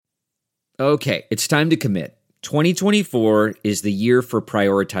Okay, it's time to commit. 2024 is the year for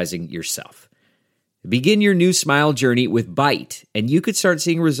prioritizing yourself. Begin your new smile journey with Byte, and you could start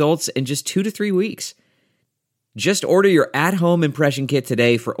seeing results in just 2 to 3 weeks. Just order your at-home impression kit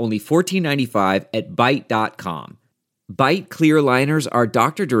today for only $14.95 at Byte.com. Byte clear liners are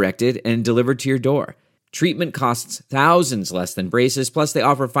doctor-directed and delivered to your door. Treatment costs thousands less than braces, plus they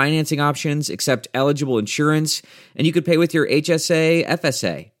offer financing options, accept eligible insurance, and you could pay with your HSA,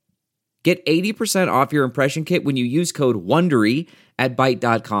 FSA. Get 80% off your impression kit when you use code WONDERY at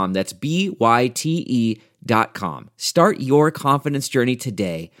Byte.com. That's BYTE.com. Start your confidence journey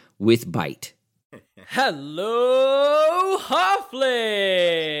today with Byte. Hello, Halflings!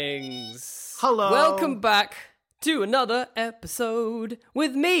 Hello! Welcome back to another episode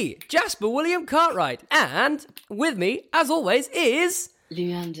with me, Jasper William Cartwright, and with me, as always, is...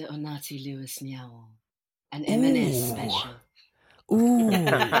 Luanda Onati Lewis Nyawo, an M&S special. Ooh,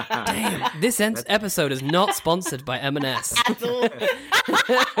 damn. This episode is not sponsored by M&S. At all.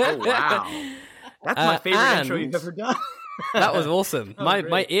 Oh, wow. That's my favorite intro you've ever done. That was awesome. Great.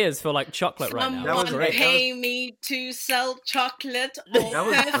 My ears feel like chocolate right now. That was Someone great. pay me to sell chocolate or That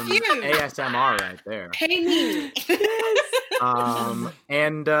was some perfume. ASMR right there. Pay me.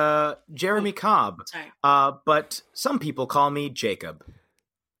 And Jeremy Cobb. Sorry. But some people call me Jacob.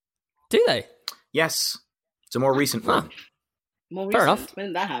 Do they? Yes. It's a more recent one. More Fair recent. enough. When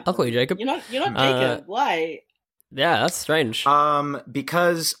did that happen? I'll call you Jacob. You're not Jacob. Why? Yeah, that's strange.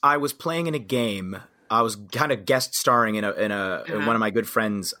 Because I was playing in a game. I was kind of guest starring in one of my good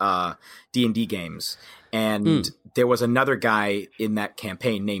friends' D&D games, and there was another guy in that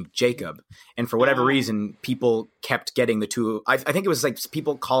campaign named Jacob. And for whatever reason, people kept getting the two. I think it was like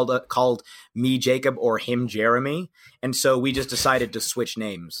people called me Jacob or him Jeremy, and so we just decided to switch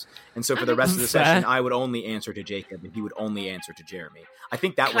names. And so for the rest of the session, I would only answer to Jacob, and he would only answer to Jeremy. I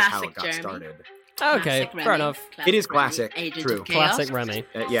think that was how it got started. Okay, Classic fair Remy. enough. It is classic, Agent true. of Chaos. Classic Remy.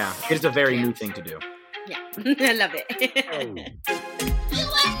 Yeah, it is a very new thing to do. Yeah, I love it.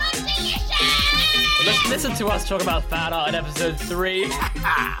 Let's listen to us talk about Fat Art in episode 3.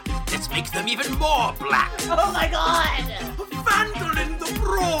 Let's make them even more black. Oh my god! Vandal in the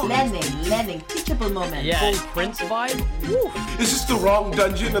brawl. Lemming, teachable moment. Yeah, full Prince vibe. Woo. Is this the wrong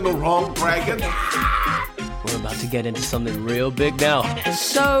dungeon and the wrong dragon? We're about to get into something real big now.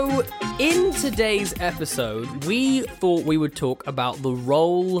 So, in today's episode, we thought we would talk about the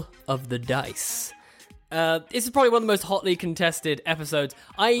roll of the dice. This is probably one of the most hotly contested episodes.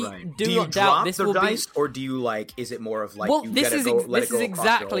 I do not doubt this will be. Dice, or do you is it more of like Well, you this gotta is go, let it go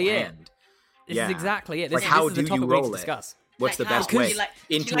exactly across your it. hand? This is exactly it. This, How this is the do topic you we need roll to it? discuss. What's the best How? way?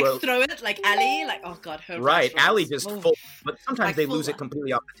 Do you throw it like Ali? Like, oh god, her Right, rolls. Ali just full, but sometimes Like they full lose it on.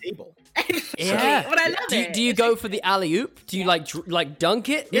 completely off the table. Yeah, But I love it. Do you go for the alley oop? Do you like dunk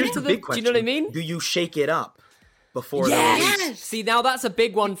it Here's into the the? big Do question: you know what I mean? Do you shake it up before the Yes. release? Yes. See, now that's a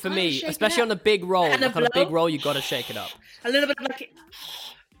big one for gotta me, shake it especially up. on a big roll. And a Like on a blow. big roll, you got to shake it up. A little bit like,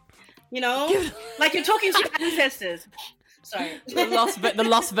 like you're talking to your ancestors. Sorry. The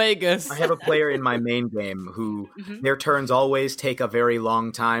Las Vegas. I have a player in my main game who their turns always take a very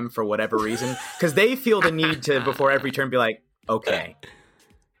long time for whatever reason, because they feel the need to, before every turn, be like, okay,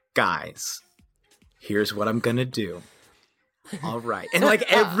 guys, here's what I'm gonna do. All right. And like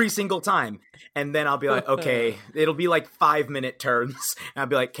every single time. And then I'll be like, okay, it'll be like 5-minute turns. And I'll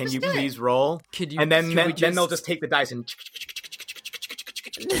be like, can you please roll? And then they'll just take the dice and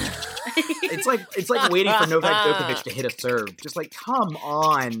it's like waiting for Novak Djokovic to hit a serve. Just like, come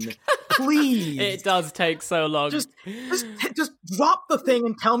on, please. It does take so long. Just drop the thing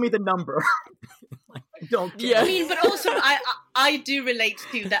and tell me the number. Like, I don't care. Yeah. I mean, but also I do relate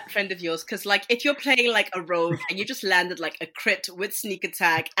to that friend of yours, because like if you're playing like a rogue and you just landed like a crit with sneak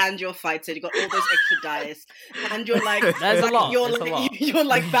attack and you're fighter, you got all those extra dice, and you're like, There's a lot. You're There's like, a lot. you're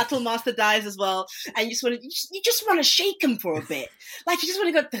like battle master dice as well, and you just want to shake them for a bit, like you just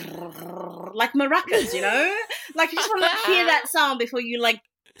want to go like maracas, you know, like you just want to hear that sound before you like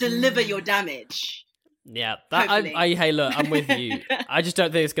deliver your damage. Yeah, Hopefully. hey, look, I'm with you. I just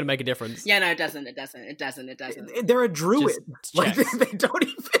don't think it's going to make a difference. Yeah, no, it doesn't. They're a druid. Just Like checks. they don't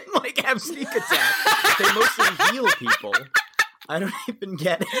even like have sneak attack. They mostly heal people. I don't even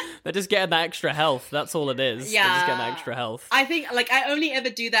get it. They're just getting that extra health. That's all it is. Yeah. They're just getting that extra health. I think like I only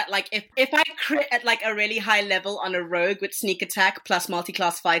ever do that like if I crit at like a really high level on a rogue with sneak attack plus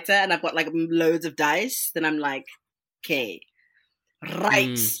multi-class fighter and I've got like loads of dice, then I'm like, okay,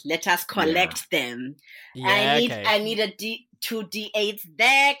 right, let us collect them. Yeah, I need a 2 D8s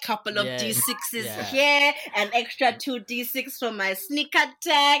there, couple of Yeah. D6s Yeah. here, an extra 2 D6 for my sneak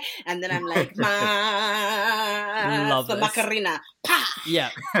attack, and then I'm like, Love the this. Macarena. Pa!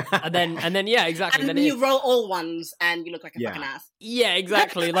 Yeah, and then yeah, exactly. And then then you it's- roll all ones, and you look like a Yeah. fucking ass. Yeah,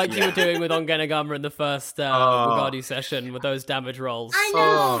 exactly. Like you were doing with Ongenagama in the first Wagadu session with those damage rolls. I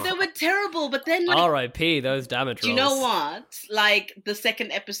know, they were terrible, but then like, R.I.P. those damage rolls. do you know what? Like the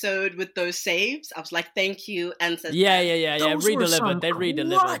second episode with those saves, I was like, thank you, ancestors. Yeah. Those were some Redelivered. They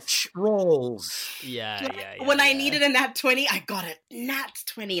redelivered. clutch rolls. Yeah. When I needed a nat 20, I got it. Nat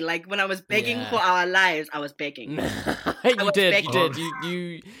 20. Like when I was begging Yeah. for our lives, I was begging. you was did. begging.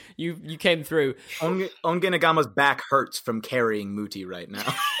 You came through. Ongenagama's back hurts from carrying Muti right now.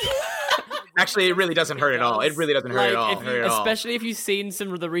 Actually, it really doesn't hurt at all. It really doesn't hurt at all. Especially if you've seen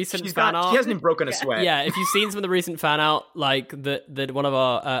some of the recent She's fan not, art. she hasn't even broken a sweat. Yeah, if you've seen some of the recent fan art, like that one of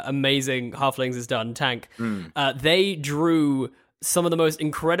our amazing halflings has done, Tank, they drew some of the most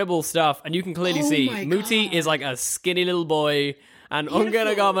incredible stuff, and you can clearly see my Muti God. is like a skinny little boy, and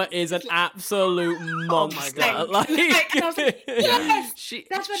Ongenagama is an absolute monster. God. Like, Yes! she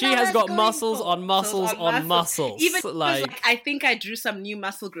That's what she I has was got going muscles for. on muscles on muscles. Even 'cause, like I think I drew some new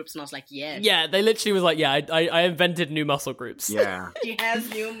muscle groups, and I was like, yes. yeah, they literally was like, yeah, I invented new muscle groups. Yeah. She has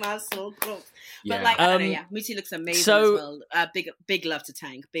new muscle groups. But Yeah. like, I don't know, yeah, Muti looks amazing so- as well. Big love to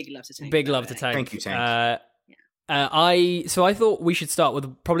Tank. Big love to Tank. Big by love the to way. Tank. Thank you, Tank. I thought we should start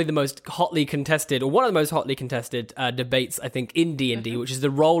with probably the most hotly contested, or one of the most hotly contested debates, I think, in D&D, which is the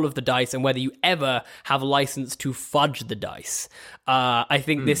role of the dice and whether you ever have license to fudge the dice. I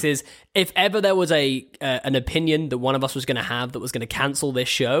think this is, if ever there was an opinion that one of us was going to have that was going to cancel this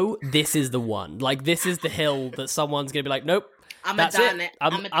show, this is the one. Like, this is the hill that someone's going to be like, nope. I'm That's gonna die it.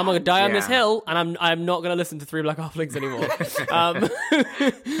 on it. I'm gonna die on this Yeah. hill, and I'm not gonna listen to Three Black Halflings anymore.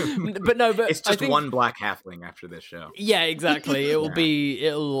 But no, but It's I just think, one black halfling after this show. yeah, exactly.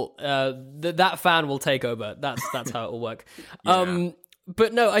 That fan will take over. That's how it will work.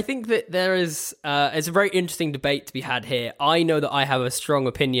 But no, I think that there is it's a very interesting debate to be had here. I know that I have a strong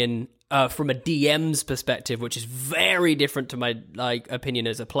opinion from a DM's perspective, which is very different to my opinion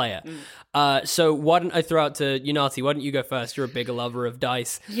as a player. So why don't I throw out to Unati? Why don't you go first? You're a bigger lover of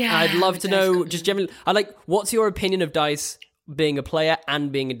dice. Yeah, I'd love to dice know got me. just generally. What's your opinion of dice being a player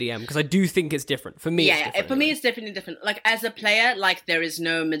and being a DM? Because I do think it's different. For me, it's Yeah, different. for me it's definitely different. Like as a player, like there is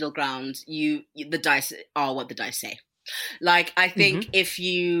no middle ground. The dice are what the dice say. Like I think if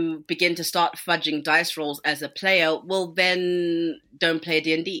you begin to start fudging dice rolls as a player, well then don't play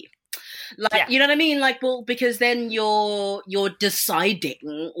D&D. Like you know what I mean? Like, well, because then you're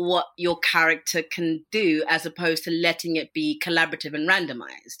deciding what your character can do as opposed to letting it be collaborative and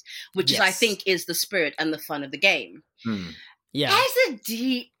randomized, which is I Yes. think is the spirit and the fun of the game. Yeah. As a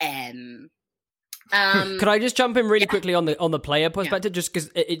DM, Could I just jump in really quickly on the player perspective, just because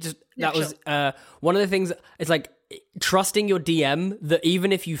that was one of the things. It's like trusting your DM that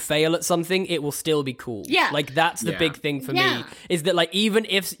even if you fail at something, it will still be cool. Yeah. Like that's the big thing for me, is that like even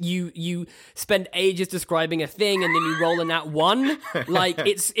if you spend ages describing a thing and then you roll a nat 1, like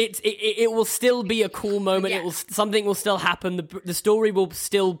it will still be a cool moment. Yeah. Something will still happen. The story will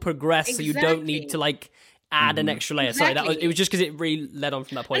still progress, so you don't Exactly. need to like add an extra layer. Sorry, Exactly. it was just because it really led on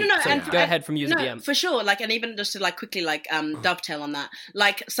from that point. No, So and go ahead from you as a no, DM. for sure. Like, and even just to like quickly like dovetail on that,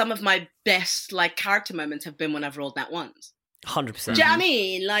 like some of my best like character moments have been when I've rolled that ones. 100%. Do you know what I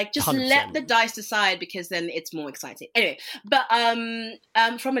mean? Like, just 100%. let the dice decide because then it's more exciting. Anyway, but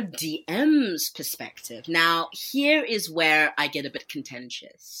from a DM's perspective, now here is where I get a bit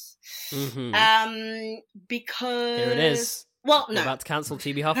contentious. Because Here it is. Well, We're no. about to cancel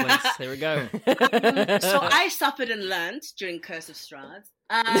TB Halflings. Here we go. So I suffered and learned during Curse of Strahd.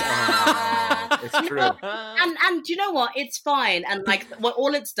 It's true. And you know what? It's fine. And like, what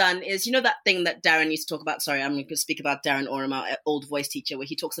all it's done is, you know, that thing that Darren used to talk about. Sorry, I'm going to speak about Darren Oram, our old voice teacher, where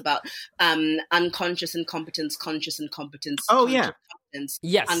he talks about unconscious incompetence, conscious incompetence. Oh, conscious yeah. competence,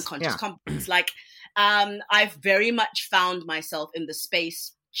 Yes. unconscious Yeah. competence. Like, I've very much found myself in the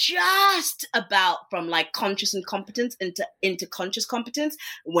space just about from like conscious incompetence into conscious competence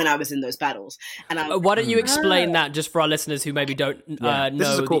when I was in those battles. And Why don't you explain that just for our listeners who maybe don't Yeah, this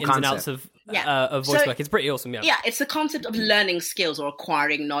know is a cool the ins and outs concept. of voice So- work? It's pretty awesome, yeah. Yeah, it's the concept of learning skills or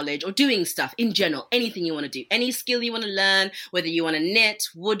acquiring knowledge or doing stuff in general. Anything you want to do, any skill you want to learn, whether you want to knit,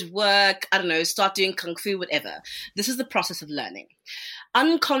 woodwork, I don't know, start doing kung fu, whatever. This is the process of learning.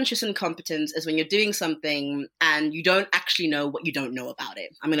 Unconscious incompetence is when you're doing something and you don't actually know what you don't know about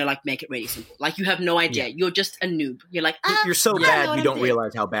it. I'm going to like make it really simple. Like you have no idea. Yeah. You're just a noob. You're like, You're so I know bad what you I'm don't doing.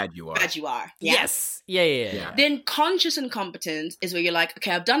 realize how bad you are. Bad you are. Yeah. Yes. Yeah. Yeah. Then conscious incompetence is where you're like,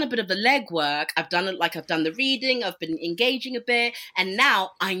 okay, I've done a bit of the legwork. legwork. I've done the reading. I've been engaging a bit, and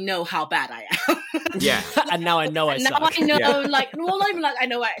now I know how bad I am. Yeah. And now I know I suck. Now I know, like, well, not even like I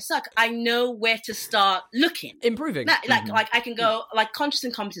know where I suck. I know where to start looking. Improving. Like I can go, like, conscious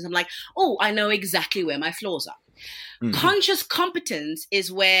incompetence. I'm like, oh, I know exactly where my flaws are. Mm-hmm. Conscious competence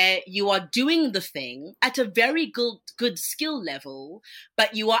is where you are doing the thing at a very good skill level,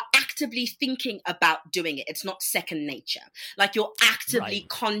 but you are actively thinking about doing it. It's not second nature. Like, you're actively,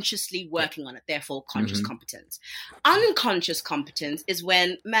 consciously working on it. Therefore, conscious competence. Unconscious competence is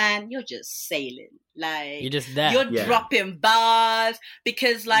when, man, you're just sailing. Like, you're just there. You're dropping bars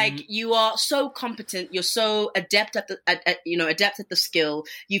because, like, you are so competent. You're so adept at the skill.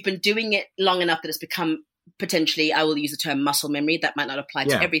 You've been doing it long enough that it's become, potentially, I will use the term muscle memory. That might not apply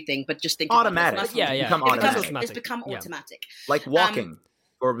to everything, but just think automatic. About It's become automatic. Like walking,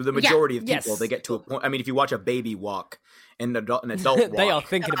 or the majority of people, they get to a point. I mean, if you watch a baby walk, an adult walk, they are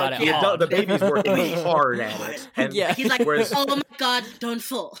thinking about it. The baby's working hard at it. And he's like, oh my God, don't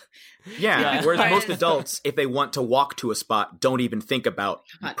fall. Yeah. Whereas most adults, if they want to walk to a spot, don't even think about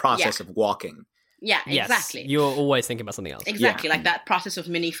the process of walking. Yeah, exactly. You're always thinking about something else. Exactly, like that process of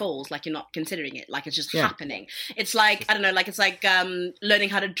mini falls, like you're not considering it, like it's just happening. It's like, I don't know, like it's like learning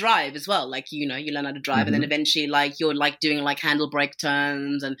how to drive as well. Like, you learn how to drive and then eventually like you're like doing like handle brake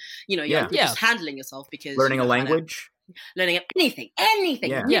turns and, you're just handling yourself because... Learning a language. Learning anything,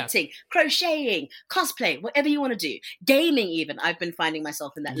 knitting, crocheting, cosplay, whatever you want to do. Gaming even. I've been finding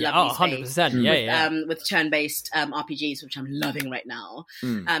myself in that lovely 100%. With turn-based RPGs, which I'm loving right now.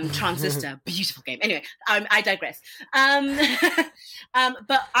 Transistor, beautiful game. Anyway, I digress.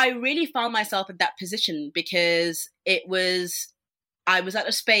 But I really found myself in that position because I was at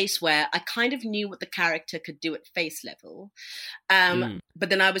a space where I kind of knew what the character could do at face level. But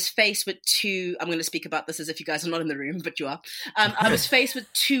then I was faced with two, I'm going to speak about this as if you guys are not in the room, but you are. I was faced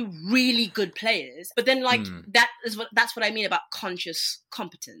with two really good players. But then like, that's what I mean about conscious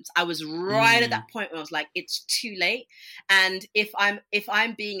competence. I was right at that point where I was like, it's too late. And if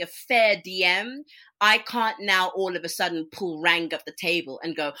I'm being a fair DM, I can't now all of a sudden pull Rang up the table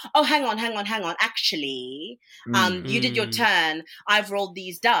and go, oh, hang on. Actually, you did your turn. I've rolled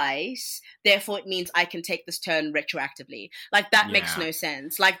these dice. Therefore, it means I can take this turn retroactively. Like, that makes no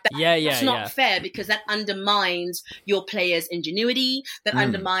sense. Like, that's not fair because that undermines your player's ingenuity. That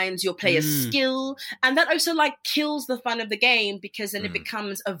undermines your player's skill. And that also, like, kills the fun of the game because then it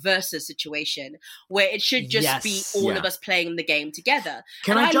becomes a versus situation where it should just be all of us playing the game together.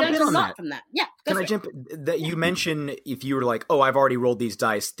 Can I jump in on a lot that? from that. Yeah. Can I jump? That you mentioned if you were like, oh, I've already rolled these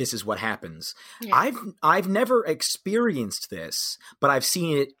dice, this is what happens. Yeah. I've never experienced this, but I've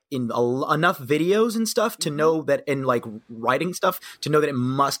seen it in enough videos and stuff to know that, in like writing stuff, to know that it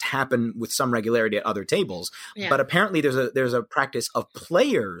must happen with some regularity at other tables. Yeah. But apparently there's a practice of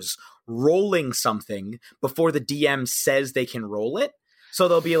players rolling something before the DM says they can roll it. So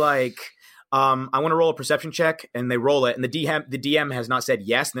they'll be like, I want to roll a perception check, and they roll it, and the DM has not said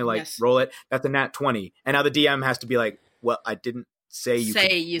yes, and they're like, roll it. That's a nat 20, and now the DM has to be like, well, I didn't say you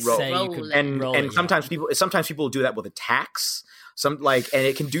could roll it. And sometimes people do that with attacks. And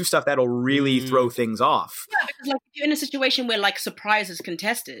it can do stuff that'll really throw things off. Yeah, because like if you're in a situation where like surprise is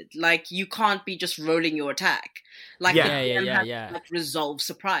contested, like you can't be just rolling your attack. Like like resolve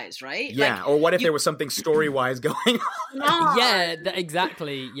surprise, right? Yeah. Like, or what if there was something story-wise going on?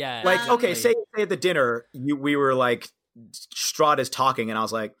 Exactly. Yeah. Like, okay, say at the dinner, we were like, Strahd is talking, and I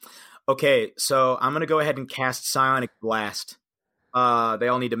was like, okay, so I'm gonna go ahead and cast Psionic Blast. They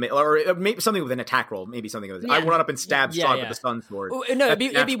all need to make, or maybe something with an attack roll. Maybe something with. I run up and stab Strahd with the Sun Sword. No,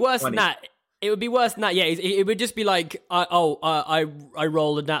 it'd be worse than that. It would be worse than that. Yeah, it would just be like, I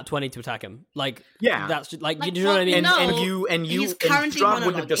roll a nat 20 to attack him. Like, that's just, like you know what I mean. And Strahd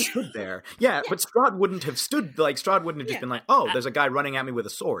wouldn't have just stood there. Yeah, but Strahd wouldn't have stood. Like, Strahd wouldn't have just been like, oh, there's a guy running at me with a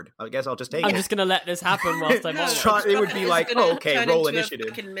sword. I guess I'll just take it. I'm just gonna let this happen whilst I'm on it. Strahd, it would be like, oh, okay, roll initiative. A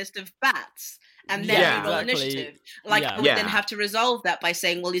fucking mist of bats. And then roll initiative. Like, I would then have to resolve that by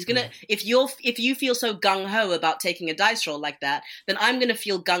saying, well, he's gonna. If you feel so gung ho about taking a dice roll like that, then I'm gonna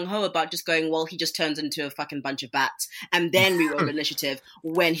feel gung ho about just going, well, he just turns into a fucking bunch of bats, and then we roll initiative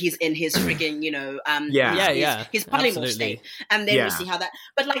when he's in his frigging, his polymorph state, and then we see how that.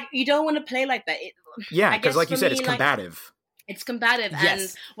 But like, you don't want to play like that. Because like you said, it's combative. It's combative,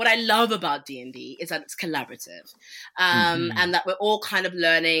 and what I love about D&D is that it's collaborative, and that we're all kind of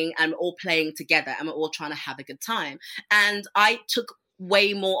learning and we're all playing together, and we're all trying to have a good time. And I took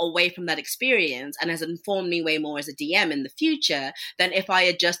way more away from that experience and has informed me way more as a DM in the future than if I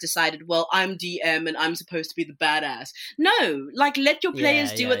had just decided, well, I'm DM and I'm supposed to be the badass. No, like let your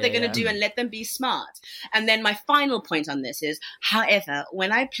players do what they're going to do and let them be smart. And then my final point on this is, however,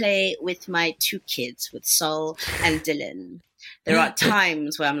 when I play with my 2 kids, with Sol and Dylan, there are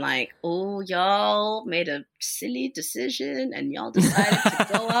times where I'm like, oh, y'all made a silly decision and y'all decided to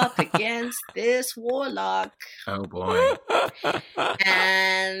go up against this warlock. Oh boy.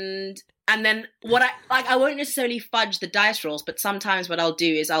 And then what I won't necessarily fudge the dice rolls, but sometimes what I'll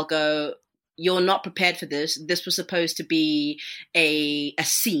do is I'll go, you're not prepared for this. This was supposed to be a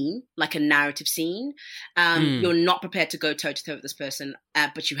scene, like a narrative scene. You're not prepared to go toe to toe with this person,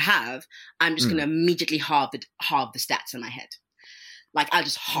 but you have. I'm just going to immediately halve the stats in my head. Like, I'll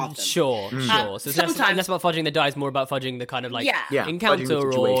just halve them. Sure. So it's less about fudging the dice, more about fudging the kind of like encounter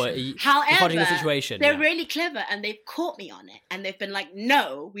or fudging the situation. They're really clever and they've caught me on it. And they've been like,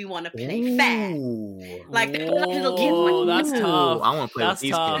 no, we want to play fair. Like, they're like little kids. Like, that's tough. I want to play with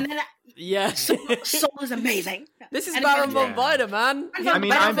these kids. And then Yes. Soul is amazing. This is Baron von Vida, man.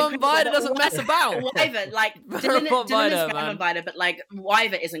 Baron von Vida doesn't mess about. Wyvern, like Dylan is Baron von Vida, but like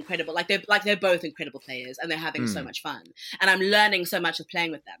Wyvern is incredible. Like they're both incredible players, and they're having so much fun. And I'm learning so much of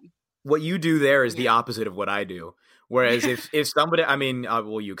playing with them. What you do there is the opposite of what I do. Whereas if somebody, I mean,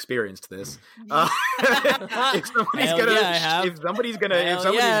 well, you experienced this. If somebody's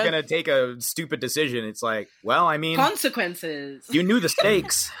gonna take a stupid decision, it's like, well, I mean, consequences. You knew the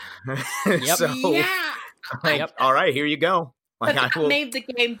stakes. So, all right, here you go. But that made the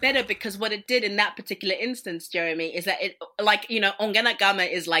game better because what it did in that particular instance, Jeremy, is that it, like, you know, Ongenagama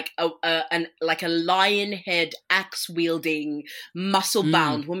is like a lion head, axe wielding, muscle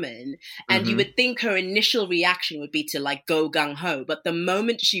bound woman, and you would think her initial reaction would be to like go gung ho, but the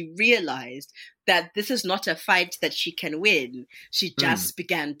moment she realized that this is not a fight that she can win, she just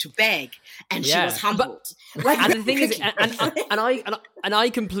began to beg, and she was humbled. And the thing is, I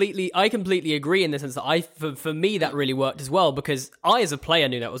completely agree in the sense that for me that really worked as well, because I as a player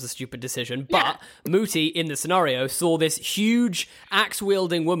knew that was a stupid decision, but Mooti in the scenario saw this huge axe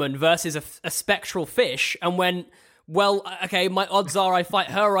wielding woman versus a spectral fish, and went, well, okay, my odds are I fight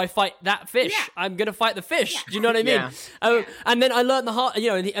her or I fight that fish. Yeah. I'm going to fight the fish. Yeah. Do you know what I mean? Yeah. And then I learned the hard, you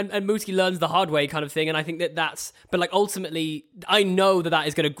know, and Mooti learns the hard way kind of thing. And I think that's, but like ultimately, I know that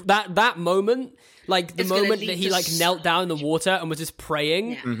is going to, that moment, like the moment that he like knelt down in the water and was just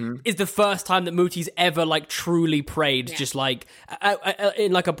praying is the first time that Mooti's ever like truly prayed, just like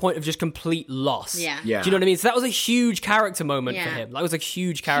in like a point of just complete loss. Yeah. Do you know what I mean? So that was a huge character moment for him. That was a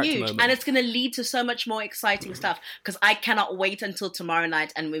huge character moment. And it's going to lead to so much more exciting stuff, because I cannot wait until tomorrow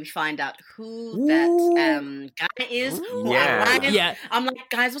night and we find out who that guy is. I'm like,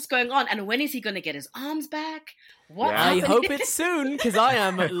 guys, what's going on? And when is he going to get his arms back? I hope it's soon, because I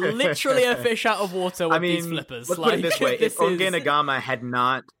am literally a fish out of water with these flippers. Let's put it this way. If Ongenagama had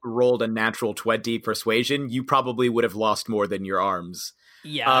not rolled a natural 20 persuasion, you probably would have lost more than your arms.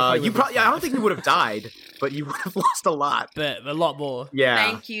 I don't think you would have died, but you would have lost a lot. But a lot more. Yeah.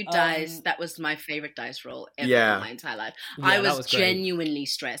 Thank you, dice. That was my favorite dice roll ever in my entire life. I was genuinely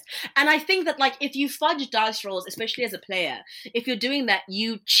stressed. And I think that, like, if you fudge dice rolls, especially as a player, if you're doing that,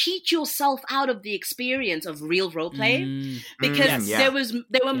 you cheat yourself out of the experience of real roleplay. Because there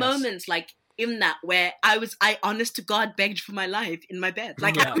were moments, like, in that where I honest to God begged for my life in my bed.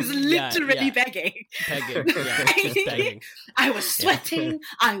 Like I was literally begging. Begging. I was sweating.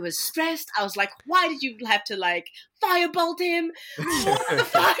 I was stressed. I was like, why did you have to like firebolt him? What the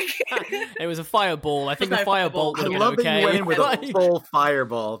fuck? It was a fireball. I think the firebolt would have been okay. I love that you went in with a full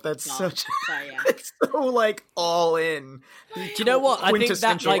fireball. That's that's so like all in. Do you know what? I think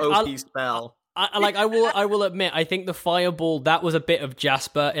that like OP spell. I will admit, I think the fireball, that was a bit of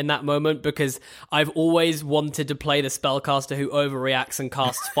Jasper in that moment, because I've always wanted to play the spellcaster who overreacts and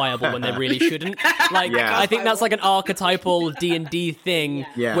casts fireball when they really shouldn't. Like, I think that's like an archetypal D&D thing,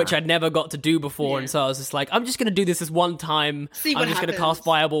 which I'd never got to do before, and so I was just like, I'm just going to do this one time. I'm just going to cast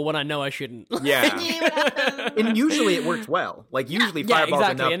fireball when I know I shouldn't. And usually it works well. Like, usually fireball's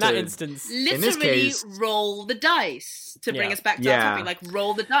enough in that instance. Literally, in this case, roll the dice to bring us back to our topic. Like,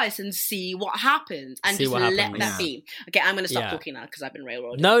 roll the dice and see what happens, and just let that be. Okay, I'm going to stop talking now because I've been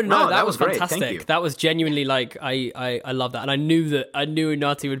railroaded. No, that was fantastic. That was genuinely like I love that, and I knew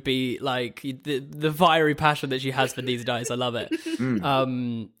Unati would be like the fiery passion that she has for these dice. I love it.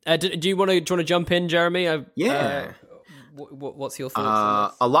 Do you want to jump in, Jeremy? What's your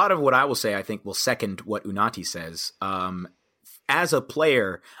thoughts? A lot of what I will say, I think, will second what Unati says. As a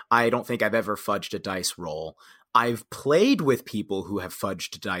player, I don't think I've ever fudged a dice roll. I've played with people who have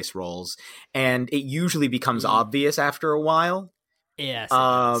fudged dice rolls, and it usually becomes obvious after a while. Yes. It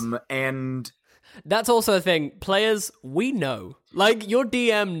does. And that's also a thing. Players, we know. Like, your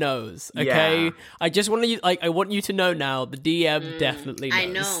DM knows, okay? Yeah. I just want you, I want you to know now, the DM definitely knows. I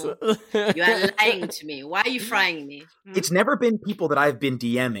know. You are lying to me. Why are you frying me? it's never been people that I've been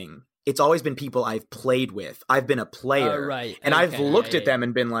DMing. It's always been people I've played with. I've been a player. Oh, right. And I've Okay, looked yeah, at them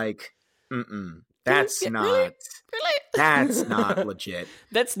and been like, that's not... Really? That's not legit.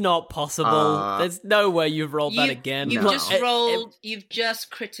 That's not possible. There's no way you've rolled that again. You've No. just rolled. You've just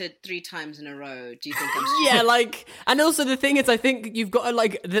critted 3 times in a row. Do you think I'm stupid? Yeah, like, and also the thing is, I think you've got to,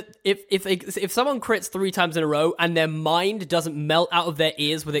 like, that if someone crits 3 times in a row and their mind doesn't melt out of their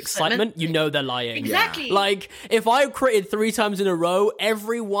ears with excitement, you know they're lying. Exactly. Like, if I critted 3 times in a row,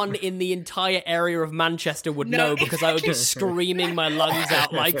 everyone in the entire area of Manchester would know because I would be screaming my lungs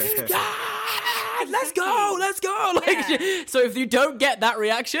out, like, let's go. Like, so if you don't get that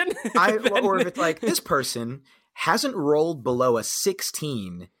reaction, Or if it's like, this person hasn't rolled below a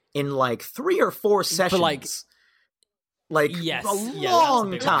 16 in like 3 or 4 sessions. Yes, a yeah, long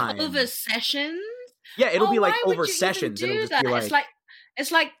that's a big time. Over sessions? Yeah, it'll be like why would over you sessions. even It'll do just that?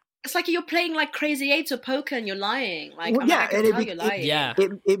 be It's like you're playing like Crazy Eights or poker and you're lying. Like, Well, I can tell you're lying. yeah.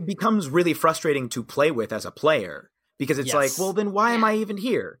 it becomes really frustrating to play with as a player because it's like, well, then why am I even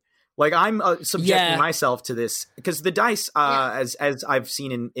here? Like, I'm subjecting myself to this because the dice, as I've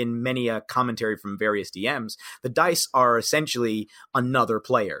seen in many commentary from various DMs, the dice are essentially another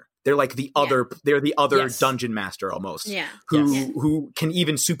player. They're like the other. They're the other dungeon master almost. Yeah. Who can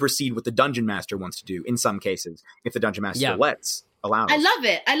even supersede what the dungeon master wants to do in some cases if the dungeon master allows. I love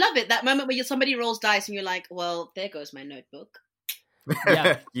it. I love it. That moment where somebody rolls dice and you're like, well, there goes my notebook.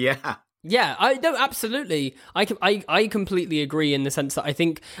 Yeah. Yeah. Yeah, I no, absolutely. I completely agree in the sense that I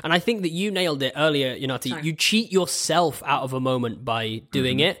think that you nailed it earlier, Yunati. You cheat yourself out of a moment by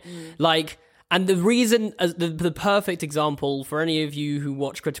doing it. Like, and the reason, as the perfect example for any of you who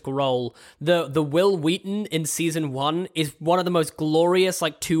watch Critical Role, the Will Wheaton in season 1 is one of the most glorious,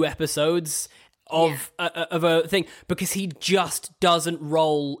 like, 2 episodes of a thing, because he just doesn't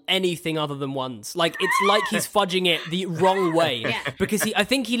roll anything other than ones. Like, it's like he's fudging it the wrong way. Because I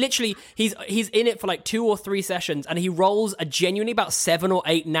think he literally he's in it for like 2 or 3 sessions and he rolls a genuinely about 7 or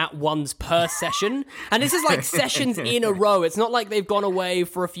 8 nat ones per session. And this is like sessions in a row. It's not like they've gone away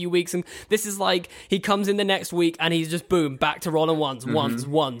for a few weeks, and this is like he comes in the next week and he's just boom back to rolling ones.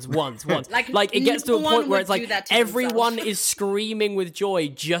 Like it gets to a point where it's like everyone is screaming with joy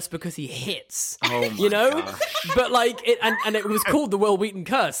just because he hits. Oh my gosh. But like it, and it was called the Will Wheaton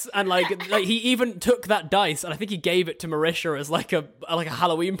curse, and like he even took that dice and I think he gave it to Marisha as like a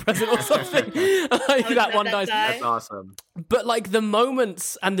Halloween present or something. Like that one dice. That's awesome. But like the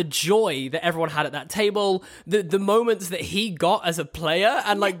moments and the joy that everyone had at that table, the moments that he got as a player,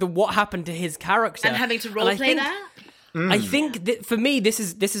 and like what happened to his character, And having to roleplay that. I think that for me, this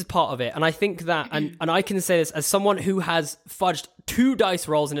is part of it, and I think that, and I can say this as someone who has fudged 2 dice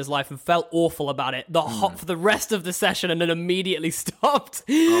rolls in his life and felt awful about it for the rest of the session, and then immediately stopped.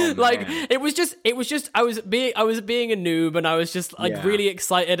 Like it was just I was being a noob, and I was just like really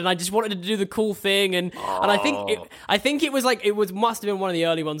excited, and I just wanted to do the cool thing, and I think it was like must have been one of the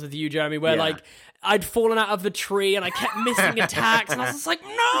early ones with you, Jeremy, where like I'd fallen out of the tree and I kept missing attacks, and I was just like,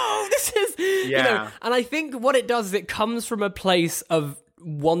 no, this is, and I think what it does is it comes from a place of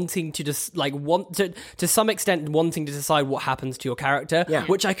wanting to just like to some extent wanting to decide what happens to your character,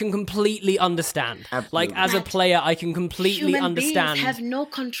 which I can completely understand. Absolutely. Like as a player, I can completely understand. Human beings have no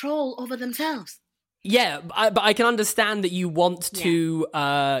control over themselves. Yeah, but I can understand that you want to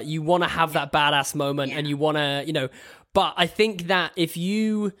have that badass moment, and you want to, but I think that if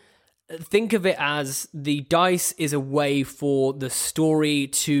you think of it as the dice is a way for the story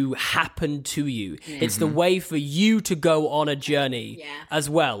to happen to you. It's the way for you to go on a journey as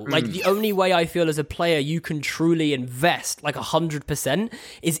well. Like the only way I feel as a player you can truly invest like 100%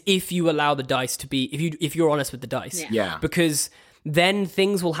 is if you allow the dice to be, if you're honest with the dice. Because then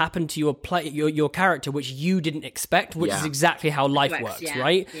things will happen to your character which you didn't expect, which is exactly how life works,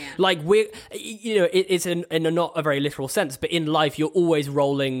 right? Like it's in a not a very literal sense, but in life you're always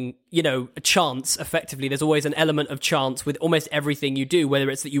rolling, a chance. Effectively, there's always an element of chance with almost everything you do, whether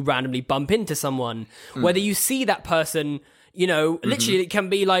it's that you randomly bump into someone, whether you see that person. Literally it can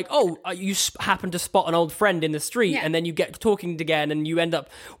be like, you happen to spot an old friend in the street and then you get talking again and you end up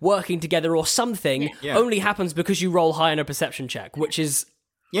working together or something. Only happens because you roll high on a perception check, which is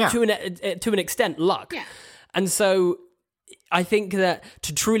to an extent luck. And so I think that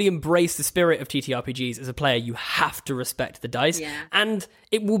to truly embrace the spirit of TTRPGs as a player, you have to respect the dice, and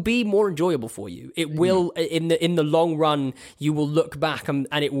it will be more enjoyable for you. It will, in the long run, you will look back and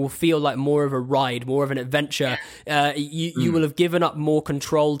it will feel like more of a ride, more of an adventure. You will have given up more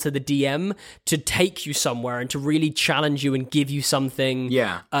control to the DM to take you somewhere and to really challenge you and give you something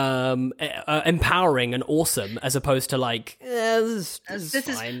empowering and awesome, as opposed to like, this is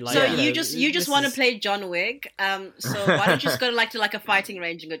fine. Like, so you just want to play John Wick. So why don't you just go to a fighting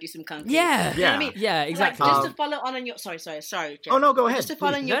range and go do some kung fu? Yeah, You know what I mean? Yeah, exactly. Like, just to follow on your sorry. Jen. Oh no, go ahead. Just to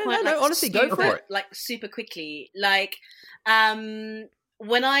follow on your point. No, honestly, go for it. Like super quickly. Like when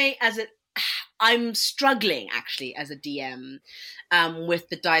I'm struggling actually as a DM with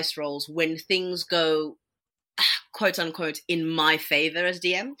the dice rolls when things go quote unquote in my favor as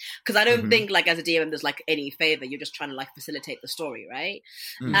DM, because I don't think like as a DM there's like any favor. You're just trying to like facilitate the story, right?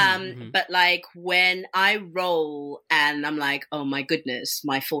 But like when I roll and I'm like, oh my goodness,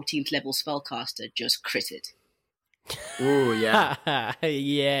 my 14th level spellcaster just critted. Ooh, yeah.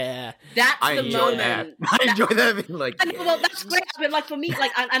 Yeah. That's I the enjoy moment. that. I enjoy that. Being like, Well, that's great. But like for me,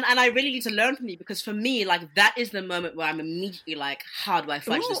 like, and I really need to learn from you, because for me, like that is the moment where I'm immediately like, how do I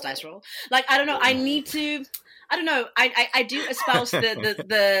fudge this dice roll? Like, I don't know. I need to. I don't know. I do espouse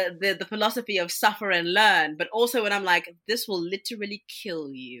the philosophy of suffer and learn, but also when I'm like, this will literally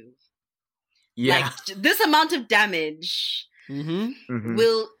kill you. yeah. Like this amount of damage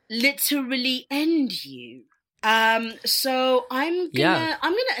will literally end you. So I'm gonna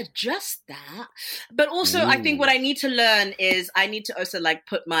adjust that, but also I think what I need to learn is I need to also like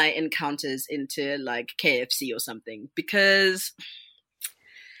put my encounters into like KFC or something, because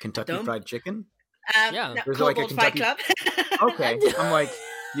Kentucky Fried Chicken. Yeah. There's like a Kobold Fight Kentucky- Club. Okay, I'm like,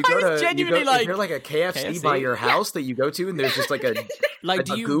 you go to genuinely is there like a KFC by your house that you go to, and there's just like a Like,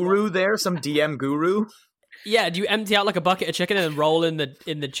 a guru there, some DM guru. Yeah, do you empty out like a bucket of chicken and then roll in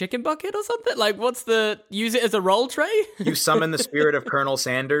the chicken bucket or something? Like, use it as a roll tray? You summon the spirit of Colonel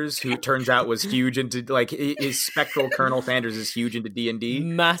Sanders, who turns out was huge into like his spectral Colonel Sanders is huge into D&D,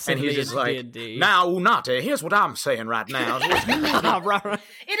 Massively and he's just into like, D&D. now Unate, here's what I'm saying right now. Right.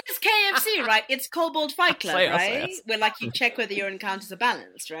 It is KFC, right? It's Kobold Fight Club, Say it, right? say it. Where like you check whether your encounters are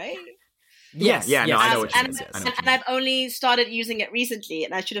balanced, right? Yeah, no, I know what you mean. And I've only started using it recently,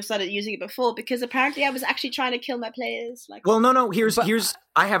 and I should have started using it before, because apparently I was actually trying to kill my players. Like, Well, no. Here's.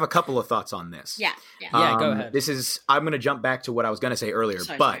 I have a couple of thoughts on this. yeah. Yeah, go ahead. I'm going to jump back to what I was going to say earlier,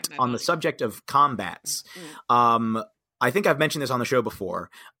 Sorry, but my on the apologies. subject of combats, I think I've mentioned this on the show before.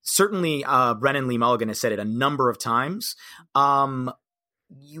 Certainly, Brennan Lee Mulligan has said it a number of times. The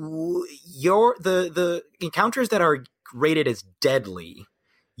encounters that are rated as deadly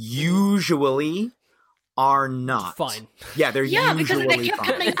usually are not Fine. Yeah, they're Yeah, because usually they kept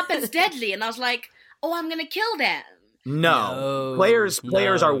fine. coming up as deadly, and I was like, oh, I'm going to kill them. No. Players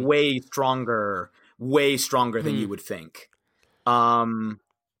are way stronger than you would think. As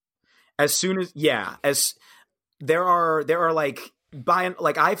soon as there are like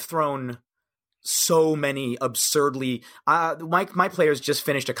I've thrown so many absurdly my players just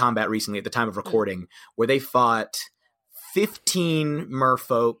finished a combat recently at the time of recording where they fought 15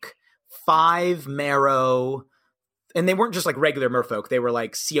 merfolk, 5 marrow, and they weren't just like regular merfolk. They were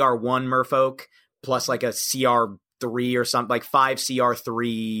like CR1 merfolk plus like a CR3 or something, like 5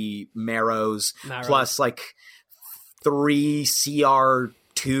 CR3 marrows plus like 3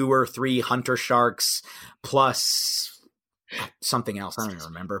 CR2 or 3 hunter sharks plus something else. I don't even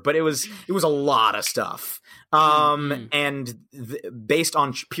remember, but it was a lot of stuff. And based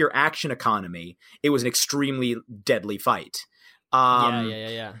on pure action economy, it was an extremely deadly fight.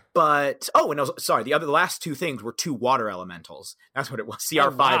 Yeah. But the last 2 things were 2 water elementals. That's what it was.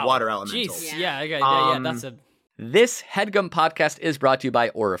 CR5 water elementals. Jeez. Yeah. Okay. Yeah. That's a. This HeadGum podcast is brought to you by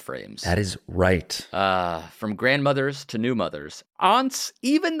Auraframes. That is right. From grandmothers to new mothers, aunts,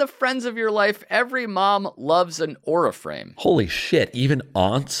 even the friends of your life, every mom loves an Auraframe. Holy shit, even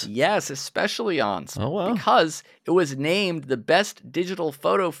aunts? Yes, especially aunts. Oh, wow. Because it was named the best digital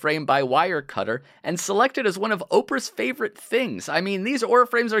photo frame by Wirecutter and selected as one of Oprah's favorite things. I mean, these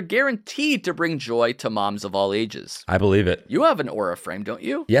Auraframes are guaranteed to bring joy to moms of all ages. I believe it. You have an Auraframe, don't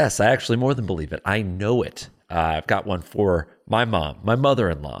you? Yes, I actually more than believe it. I know it. I've got one for my mom, my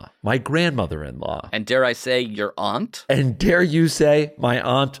mother-in-law, my grandmother-in-law. And dare I say, your aunt? And dare you say, my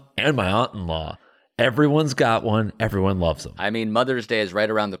aunt and my aunt-in-law. Everyone's got one. Everyone loves them. I mean, Mother's Day is right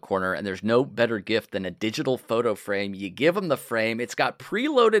around the corner, and there's no better gift than a digital photo frame. You give them the frame. It's got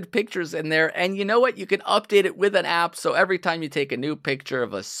preloaded pictures in there, and you know what? You can update it with an app, so every time you take a new picture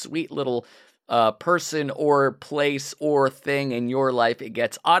of a sweet little person or place or thing in your life, it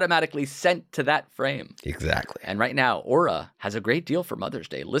gets automatically sent to that frame. Exactly. And right now, Aura has a great deal for Mother's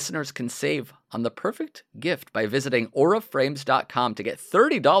Day. Listeners can save on the perfect gift by visiting auraframes.com to get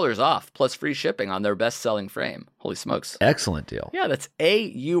 $30 off plus free shipping on their best-selling frame. Holy smokes. Excellent deal. Yeah, that's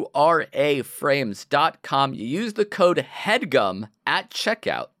auraframes.com. You use the code HEADGUM at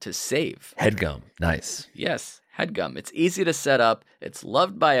checkout to save. Headgum. Nice. Yes. HEADGUM. It's easy to set up. It's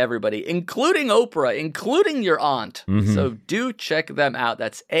loved by everybody, including Oprah, including your aunt. So do check them out.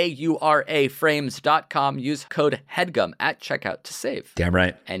 That's auraframes.com. Use code HEADGUM at checkout to save. Damn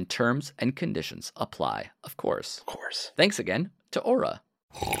right. And terms and conditions apply, of course. Of course. Thanks again to Aura.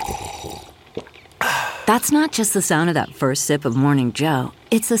 That's not just the sound of that first sip of Morning Joe.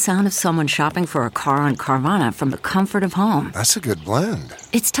 It's the sound of someone shopping for a car on Carvana from the comfort of home. That's a good blend.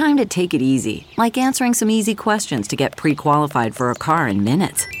 It's time to take it easy, like answering some easy questions to get pre-qualified for a car in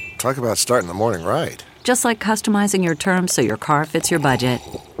minutes. Talk about starting the morning right. Just like customizing your terms so your car fits your budget.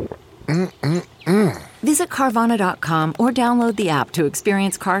 Visit Carvana.com or download the app to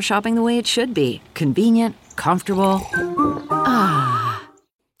experience car shopping the way it should be. Convenient, comfortable.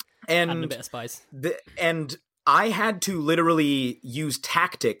 And a bit of spice. And I had to literally use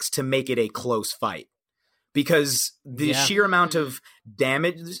tactics to make it a close fight because the sheer amount of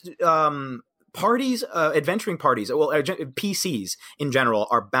damage parties, adventuring parties, well, PCs in general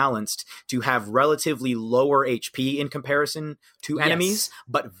are balanced to have relatively lower HP in comparison to enemies,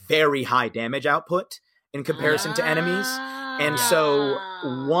 but very high damage output in comparison to enemies. And so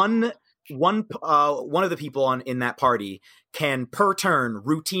one of the people in that party can per turn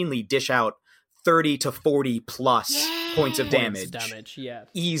routinely dish out 30 to 40 plus points of damage.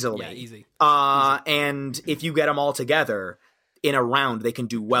 Easily. Yeah, easy. And if you get them all together in a round, they can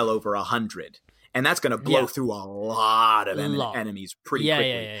do well over 100. And that's going to blow through a lot of enemies pretty quickly.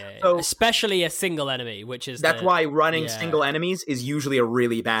 Yeah. So, especially a single enemy, which is that's why running single enemies is usually a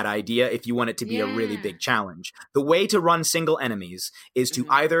really bad idea if you want it to be a really big challenge. The way to run single enemies is to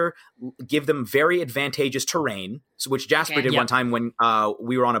either give them very advantageous terrain, which Jasper did one time when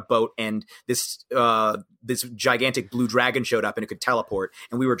we were on a boat and this gigantic blue dragon showed up and it could teleport,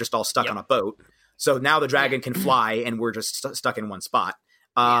 and we were just all stuck on a boat. So now the dragon can fly and we're just stuck in one spot.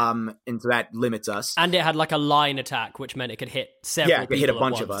 And so that limits us. And it had like a line attack, which meant it could hit several people. Yeah, it could hit a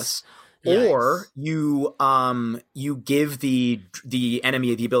bunch of us. Or you give the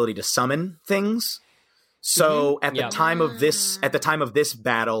enemy the ability to summon things. So at the time of this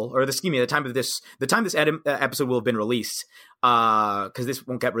battle, or the time this episode will have been released, because this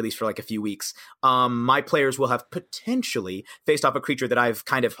won't get released for like a few weeks. My players will have potentially faced off a creature that I've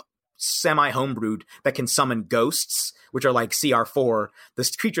kind of semi-homebrewed that can summon ghosts, which are like CR4.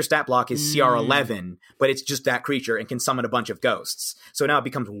 This creature stat block is CR11, but it's just that creature and can summon a bunch of ghosts. So now it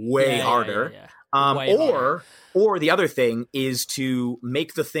becomes way harder. Or the other thing is to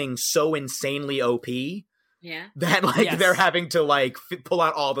make the thing so insanely OP that they're having to pull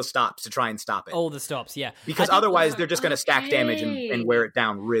out all the stops to try and stop it. All the stops, because otherwise they're just going to stack damage and wear it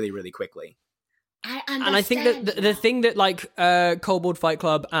down really, really quickly. And I think that the thing that like Kobold Fight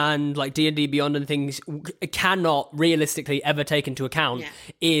Club and like D&D Beyond and things cannot realistically ever take into account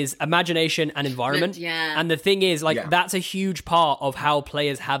is imagination and environment. And the thing is that's a huge part of how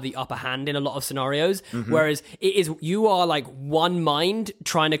players have the upper hand in a lot of scenarios. Whereas you are like one mind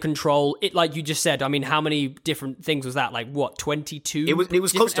trying to control it, like you just said. I mean, how many different things was that? Like what, 22? It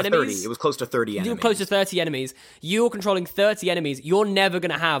was close to 30. It was close to 30 enemies. You were close to 30 enemies. You're controlling 30 enemies. You're never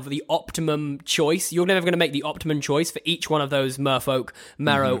going to have the optimum choice. You're never going to make the optimum choice for each one of those merfolk,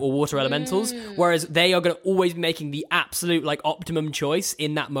 marrow, or water elementals, whereas they are going to always be making the absolute like optimum choice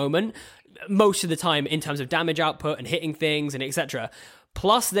in that moment, most of the time in terms of damage output and hitting things and etc.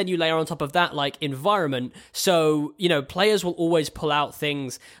 Plus, then you layer on top of that, like, environment. So, players will always pull out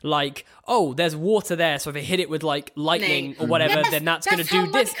things like, oh, there's water there, so if they hit it with, like, lightning or whatever, then that's going to do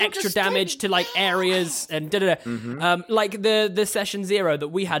this extra damage to, like, areas and da-da-da. Like the session 0 that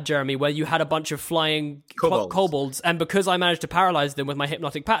we had, Jeremy, where you had a bunch of flying kobolds, and because I managed to paralyze them with my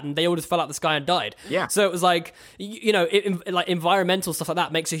hypnotic pattern, they all just fell out the sky and died. Yeah. So it was like, like, environmental stuff like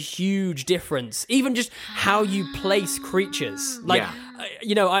that makes a huge difference. Even just how you place creatures. Like,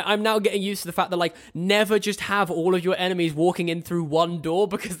 I'm now getting used to the fact that, like, never just have all of your enemies walking in through one door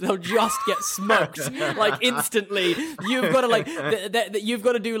because they'll just get smoked, like, instantly. You've got to, you've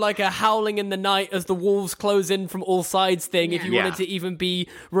got to do, like, a howling in the night as the wolves close in from all sides thing if you want it to even be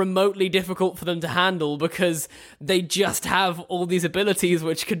remotely difficult for them to handle, because they just have all these abilities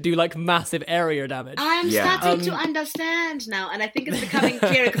which could do, like, massive area damage. I'm starting to understand now, and I think it's becoming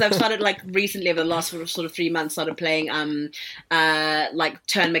clearer because I've started, like, recently over the last sort of 3 months, started playing like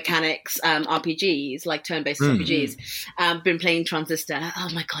turn mechanics RPGs, like turn-based RPGs. Been playing Transistor. Oh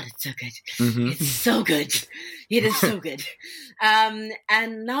my god, it's so good. It's so good. It is so good. And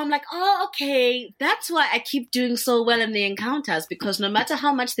now I'm like, oh, okay, that's why I keep doing so well in the encounters, because no matter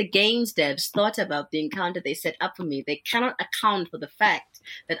how much the games devs thought about the encounter they set up for me, they cannot account for the fact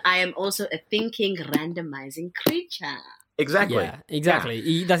that I am also a thinking, randomizing creature. Exactly. Yeah, exactly.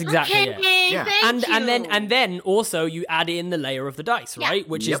 Yeah. That's exactly it. Yeah. And then also you add in the layer of the dice, right?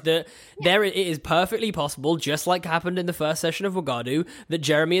 Which is that there it is perfectly possible, just like happened in the first session of Wagadu, that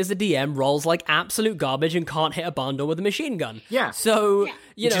Jeremy as the DM rolls like absolute garbage and can't hit a Bondor with a machine gun. Yeah. So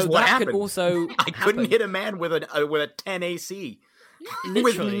you Which know is what that happened. could also I couldn't hit a man with a 10 AC. With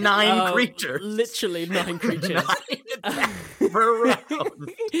literally 9 creatures. Literally 9 creatures. 9 per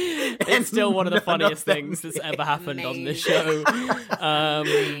round. It's still one of the funniest things that's ever happened on this show.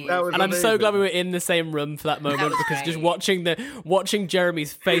 And I'm so glad we were in the same room for that moment, because just watching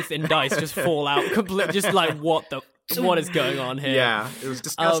Jeremy's faith in dice just fall out completely, just like what is going on here? Yeah, it was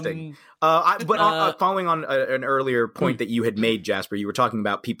disgusting. Following on an earlier point that you had made, Jasper, you were talking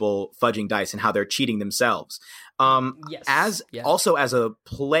about people fudging dice and how they're cheating themselves. As a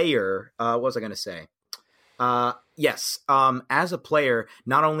player, what was I going to say? As a player,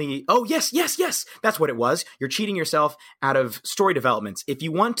 not only... Oh, yes, that's what it was. You're cheating yourself out of story developments. If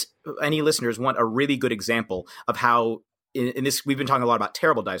you want, any listeners want a really good example of how... In this, we've been talking a lot about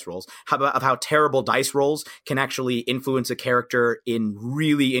terrible dice rolls, how terrible dice rolls can actually influence a character in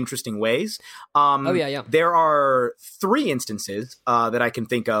really interesting ways. There are 3 instances that I can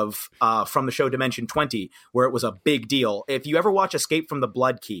think of from the show Dimension 20 where it was a big deal. If you ever watch Escape from the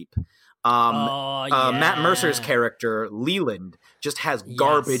Bloodkeep, Matt Mercer's character Leland just has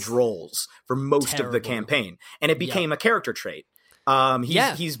garbage rolls for most of the campaign, and it became a character trait.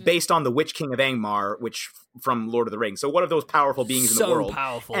 He's based on the Witch King of Angmar, which from Lord of the Rings. So one of those powerful beings in the world.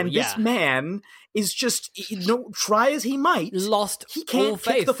 Powerful, and this man is just, try as he might, he can't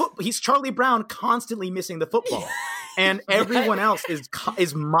kick the football. He's Charlie Brown, constantly missing the football. And everyone else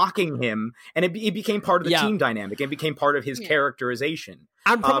is mocking him, and it became part of the team dynamic. It became part of his characterization.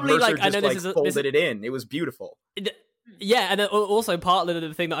 And probably Mercer I know this is folded it in. It was beautiful. Yeah, and then also partly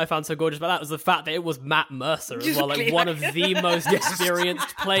the thing that I found so gorgeous about that was the fact that it was Matt Mercer as well, like one of the most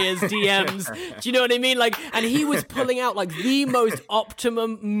experienced players, DMs. Do you know what I mean? Like, and he was pulling out like the most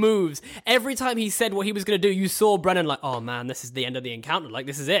optimum moves. Every time he said what he was going to do, you saw Brennan like, oh man, this is the end of the encounter. Like,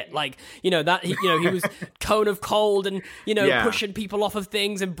 this is it. Like, he was Cone of Cold and, pushing people off of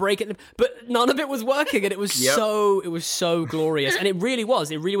things and breaking them. But none of it was working, and it was so glorious. And it really was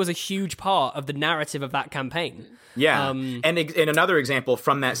a huge part of the narrative of that campaign. Yeah, and another example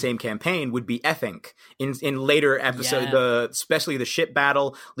from that same campaign would be Ethink in later episodes, especially the ship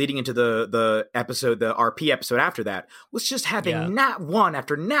battle leading into the episode, the RP episode after that, was just having nat 1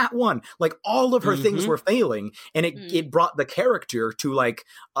 after nat 1. Like all of her things were failing, and it brought the character to like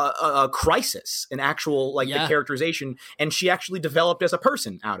a crisis, an actual the characterization, and she actually developed as a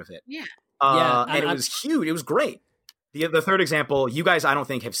person out of it. And it was huge. It was great. The third example, you guys I don't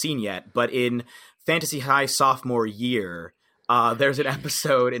think have seen yet, but in Fantasy High sophomore year, there's an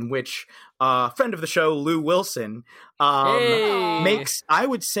episode in which a friend of the show, Lou Wilson, makes, I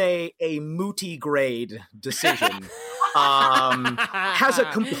would say, a mooty grade decision. Has a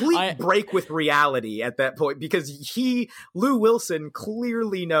complete break with reality at that point, because Lou Wilson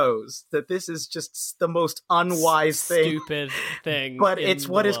clearly knows that this is just the most unwise stupid thing. But it's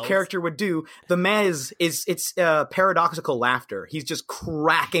what his character would do. The man it's paradoxical laughter. He's just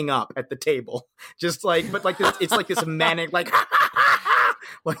cracking up at the table. Just like, but like this, it's like this manic, like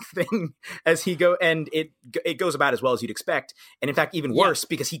thing as he go, and it goes about as well as you'd expect. And in fact, even worse,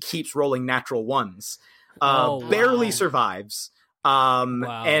 because he keeps rolling natural ones. Barely survives.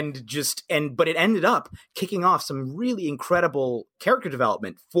 But it ended up kicking off some really incredible character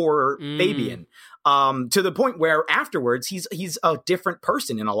development for Fabian, to the point where afterwards he's a different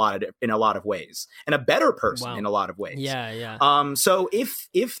person in a lot of ways, and a better person in a lot of ways. So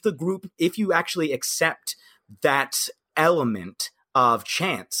if you actually accept that element of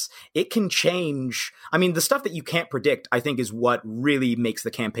chance, it can change. I mean, the stuff that you can't predict, I think, is what really makes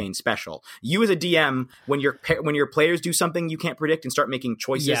the campaign special. You as a DM, when your players do something you can't predict and start making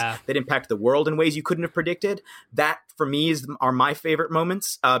choices that impact the world in ways you couldn't have predicted, that for me are my favorite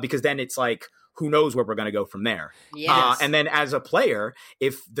moments, because then it's like, who knows where we're going to go from there. And then as a player,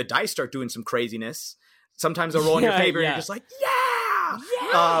 if the dice start doing some craziness, sometimes they'll roll in your favor and you're just like,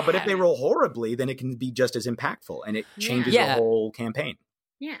 but if they roll horribly, then it can be just as impactful, and it changes the whole campaign.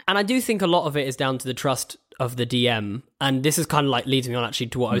 Yeah. And I do think a lot of it is down to the trust of the DM. And this is kind of like leading on actually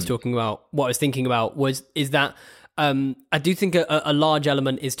to what I was talking about. What I was thinking about is that I do think a large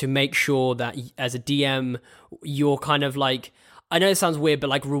element is to make sure that as a DM, you're kind of like, I know it sounds weird, but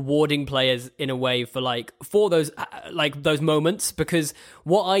like rewarding players in a way for those moments, because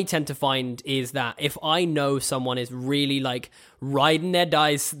what I tend to find is that if I know someone is really like riding their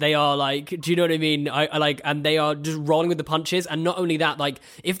dice, they are like, do you know what I mean? I like, and they are just rolling with the punches. And not only that, like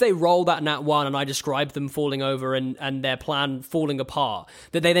if they roll that nat 1 and I describe them falling over and their plan falling apart,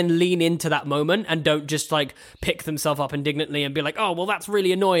 that they then lean into that moment and don't just like pick themselves up indignantly and be like, oh, well, that's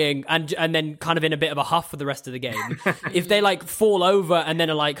really annoying. And then kind of in a bit of a huff for the rest of the game. If they like fall over and then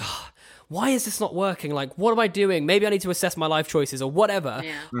are like, oh, why is this not working? Like, what am I doing? Maybe I need to assess my life choices or whatever.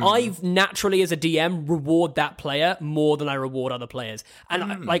 Yeah. I've naturally, as a DM, reward that player more than I reward other players. And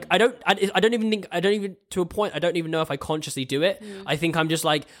I don't even to a point, I don't even know if I consciously do it. I think I'm just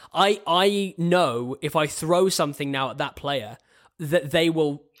like, I know if I throw something now at that player, that they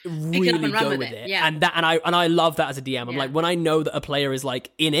will really go with it. Yeah. And I love that as a DM. I'm like, when I know that a player is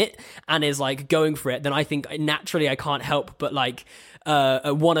like in it and is like going for it, then I think naturally I can't help but like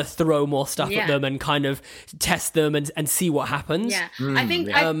want to throw more stuff at them and kind of test them and see what happens. Yeah, I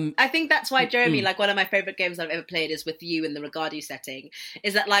think that's why, Jeremy, like one of my favorite games I've ever played is with you in the Regardie setting.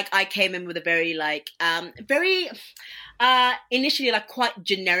 Is that like I came in with a very like initially like quite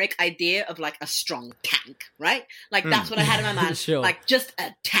generic idea of like a strong tank, right? Like that's what I had in my mind. Sure. Like just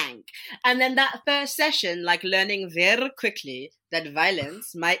a tank. And then that first session, like learning very quickly that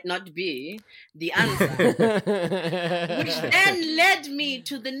violence might not be the answer. Which then led me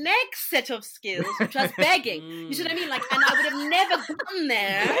to the next set of skills, which was begging. You see what I mean? Like, and I would have never gotten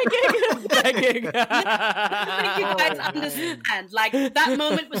there. Begging. You guys understand. Like, that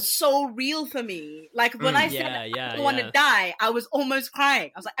moment was so real for me. Like, when I said I don't want to die, I was almost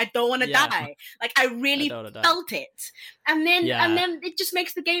crying. I was like, I don't want to die. Like, I really felt it. And then it just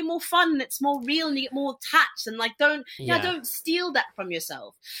makes the game more fun. It's more real and you get more attached. And like, don't steal that from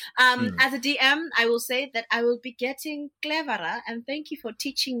yourself. As a DM, I will say that I will be getting cleverer, and thank you for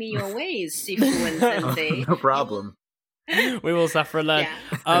teaching me your ways, Sifu and Sensei. No problem. We will suffer and learn.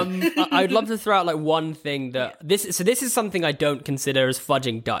 I'd love to throw out like one thing that this is something I don't consider as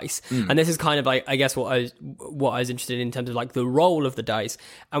fudging dice, and this is kind of like I guess what I was interested in terms of like the role of the dice,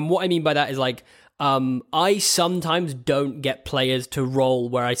 and what I mean by that is like I sometimes don't get players to roll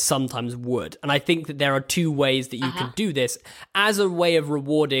where I sometimes would. And I think that there are two ways that you can do this as a way of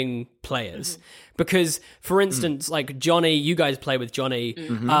rewarding players. Because, for instance, like Johnny, you guys play with Johnny.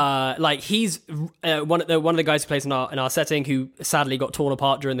 Like he's one of the guys who plays in our setting, who sadly got torn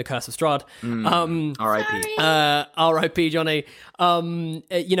apart during the Curse of Strahd. R.I.P. R.I.P. Johnny.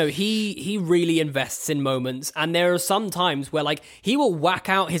 You know, he really invests in moments, and there are some times where like he will whack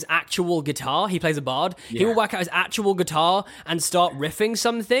out his actual guitar. He plays a bard. He will whack out his actual guitar and start riffing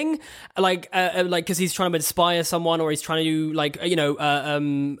something, like because he's trying to inspire someone, or he's trying to like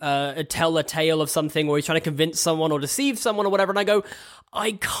tell a tale of something, or he's trying to convince someone or deceive someone or whatever. And I go,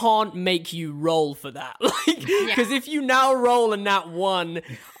 I can't make you roll for that, like, because if you now roll a nat 1,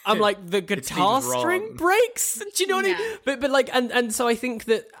 I'm like, the guitar string breaks. Do you know what I mean? But like, and so I think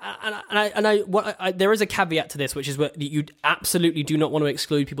that, there is a caveat to this, which is what you absolutely do not want to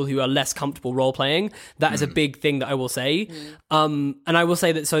exclude people who are less comfortable role playing. That is a big thing that I will say. And I will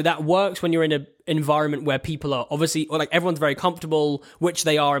say that, so that works when you're in an environment where people are obviously, or like everyone's very comfortable, which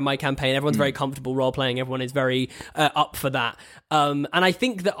they are in my campaign. Everyone's very comfortable role playing. Everyone is very up for that. And I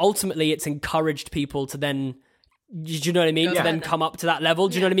think that ultimately it's encouraged people to then, do you know what I mean? To then come up to that level.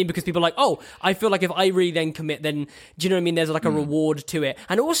 Do you know what I mean? Because people are like, oh, I feel like if I really then commit, then, do you know what I mean? There's like a reward to it.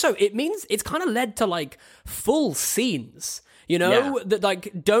 And also it means it's kind of led to like full scenes, you know, that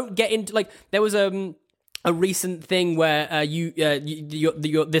like don't get into, like there was a recent thing where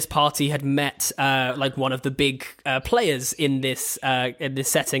this party had met like one of the big players in this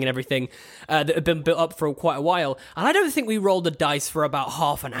setting and everything that had been built up for quite a while, and I don't think we rolled the dice for about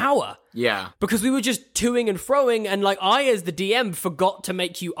half an hour. Yeah, because we were just toing and froing, and like I, as the DM, forgot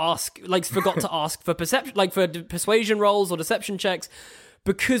to ask for perception, like for persuasion rolls or deception checks.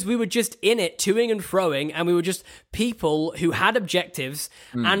 Because we were just in it, toing and froing, and we were just people who had objectives,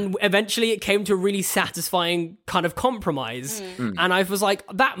 and eventually it came to a really satisfying kind of compromise. And I was like,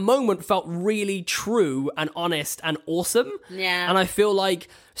 that moment felt really true and honest and awesome. Yeah. And I feel like,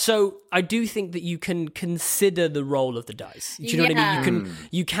 so I do think that you can consider the role of the dice. Do you know what I mean?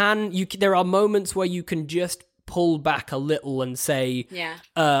 You can. There are moments where you can just pull back a little and say,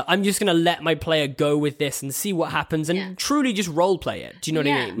 I'm just going to let my player go with this and see what happens, and truly just role play it. Do you know what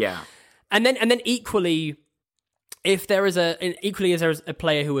I mean? Yeah. And then equally, if there is equally as there is a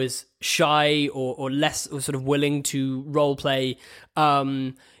player who is shy or less or sort of willing to role play,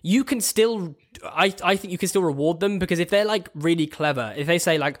 you can still, I think you can still reward them, because if they're like really clever, if they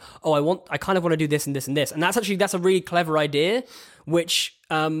say like, oh, I kind of want to do this and this and this, and that's a really clever idea, which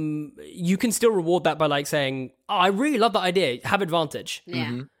you can still reward that by like saying, oh, I really love that idea, have advantage.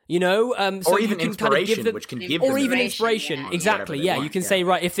 Yeah. You know, so or even you can inspiration, kind of give them, which can give or them even inspiration, inspiration, exactly. Yeah, want, you can say,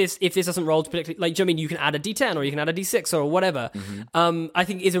 right, if this doesn't roll particularly, like, do you know what I mean, you can add a D10 or you can add a D6 or whatever. I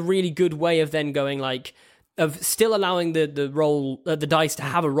think is a really good way of then going like, of still allowing the role, the dice to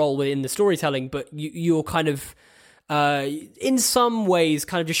have a role within the storytelling, but you're kind of in some ways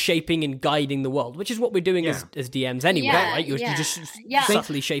kind of just shaping and guiding the world, which is what we're doing as DMs anyway, right? You're just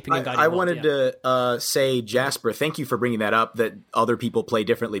subtly shaping and guiding I the world. wanted to say, Jasper, thank you for bringing that up, that other people play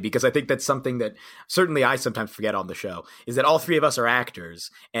differently, because I think that's something that certainly I sometimes forget on the show, is that all three of us are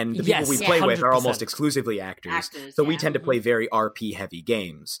actors, and the people we play with are almost exclusively actors so we tend to play very RP-heavy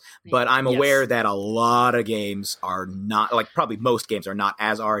games. But I'm aware that a lot of games are not, like probably most games are not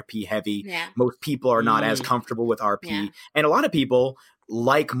as RP-heavy. Yeah. Most people are not as comfortable with RP. Yeah. And a lot of people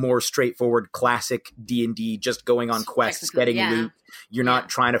like more straightforward classic D&D, just going on quests, getting loot. You're not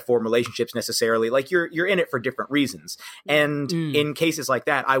trying to form relationships necessarily. Like you're in it for different reasons. And in cases like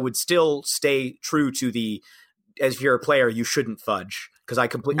that, I would still stay true to the, as if you're a player, you shouldn't fudge, because I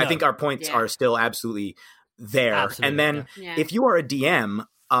think our points are still absolutely there. Absolutely, and then if you are a DM,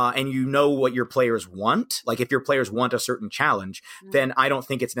 and you know what your players want, like if your players want a certain challenge, then I don't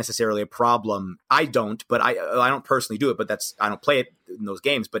think it's necessarily a problem. I don't, but I don't personally do it, but I don't play it in those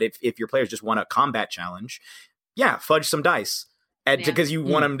games. But if your players just want a combat challenge, fudge some dice. Because you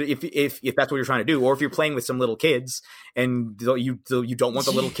want them to, if that's what you're trying to do, or if you're playing with some little kids and you don't want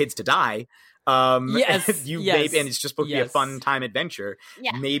the little kids to die, and it's just supposed to be a fun time adventure.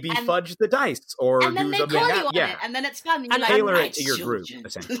 Maybe fudge the dice or and then do they something call like you that. on it, and then it's fun. And, and tailor it to your group,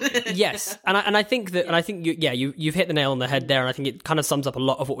 essentially. Yes, and I think you've hit the nail on the head there, and I think it kind of sums up a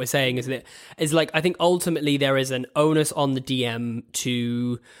lot of what we're saying. Is like, I think ultimately there is an onus on the DM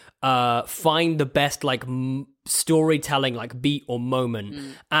to find the best like storytelling like beat or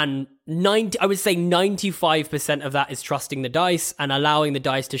moment, and I would say 95% of that is trusting the dice and allowing the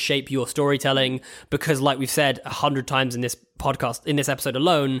dice to shape your storytelling, because like we've said 100 times in this podcast, in this episode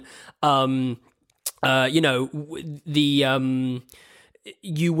alone,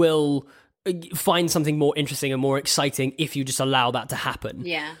 you will find something more interesting and more exciting if you just allow that to happen.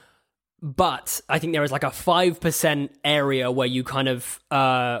 But I think there is like a 5% area where you kind of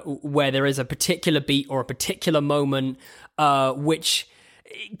where there is a particular beat or a particular moment which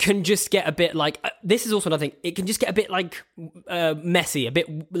can just get a bit like this is also another thing. It can just get a bit like messy, a bit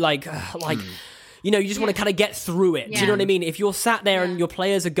like you know, you just want to kind of get through it. Do you know what I mean? If you're sat there and your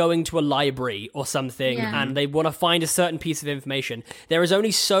players are going to a library or something and they want to find a certain piece of information, it's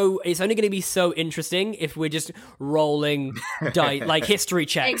only going to be so interesting if we're just rolling like history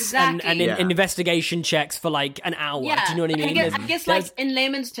checks and investigation checks for like an hour. Do you know what I mean? I guess like in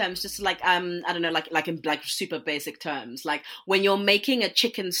layman's terms, just like I don't know, like in like super basic terms, like when you're making a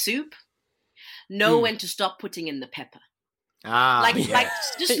chicken soup, know when to stop putting in the pepper. Like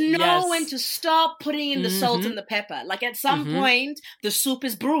just know when to stop putting in the salt and the pepper. Like at some point the soup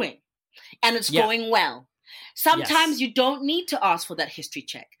is brewing and it's going well. Sometimes you don't need to ask for that history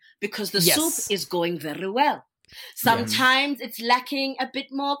check because the soup is going very well. Sometimes it's lacking a bit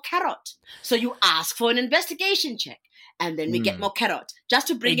more carrot, so you ask for an investigation check and then we get more carrot, just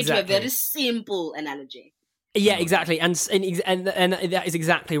to bring it to a very simple analogy. Yeah, exactly. And that is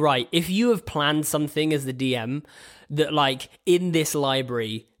exactly right. If you have planned something as the DM that like in this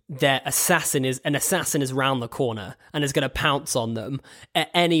library an assassin is round the corner and is going to pounce on them at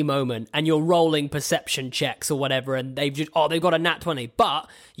any moment, and you're rolling perception checks or whatever, and they've got a nat 20, but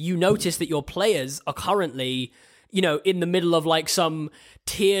you notice that your players are currently, you know, in the middle of like some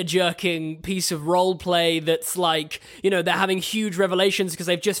tear-jerking piece of role play that's like, you know, they're having huge revelations because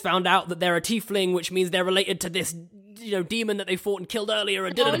they've just found out that they're a tiefling, which means they're related to this, you know, demon that they fought and killed earlier.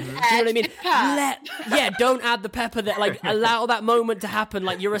 And do you know what I mean? Don't add the pepper. That like allow that moment to happen.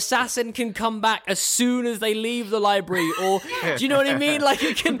 Like your assassin can come back as soon as they leave the library, or do you know what I mean? Like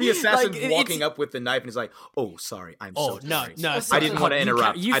it can the assassin walking up with the knife and he's like, "Oh, sorry, I'm so sorry. No, I didn't want to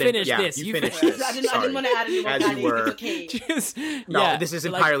interrupt. You finished this. You finished this. I didn't want to add any more. As you were. This is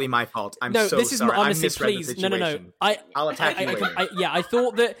entirely my fault. I'm so sorry. This is honestly, please. No. I'll attack you later. I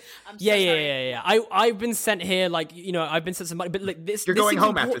thought that. I've been sent here, like, you know, I've been sent some money, but like this. You're going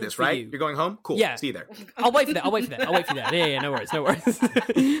home after this, right? You're going home. Cool. Yeah. See you there. I'll wait for that. Yeah. No worries.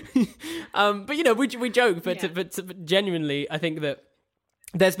 But you know, we joke, but genuinely, I think that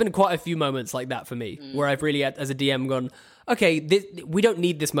there's been quite a few moments like that for me where I've really, as a DM, gone, okay, we don't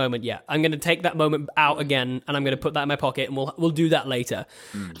need this moment yet. I'm going to take that moment out again, and I'm going to put that in my pocket, and we'll do that later.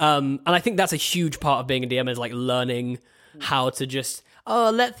 And I think that's a huge part of being a DM, is like learning how to just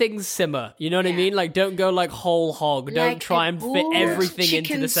let things simmer. You know what I mean? Like, don't go like whole hog. Like don't try and fit everything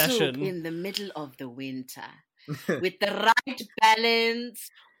into the chicken soup session in the middle of the winter with the right balance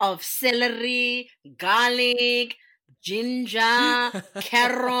of celery, garlic, ginger,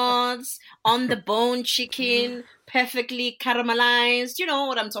 carrots, on the bone chicken, perfectly caramelized. You know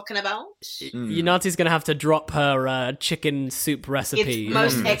what I'm talking about? Unati's going to have to drop her chicken soup recipe. It's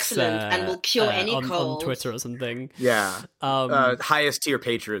most excellent and will cure any cold. On Twitter or something. Yeah. Highest tier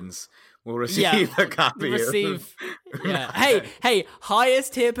patrons will receive a copy. Hey,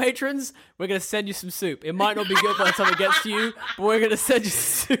 highest tier patrons, we're going to send you some soup. It might not be good by the time it gets to you, but we're going to send you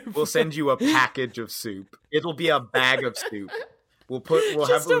some soup. We'll send you a package of soup. It'll be a bag of soup. We'll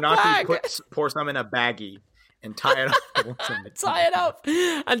have Unati pour some in a baggie and tie it up.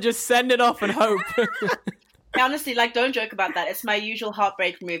 And just send it off and hope. Honestly, like, don't joke about that. It's my usual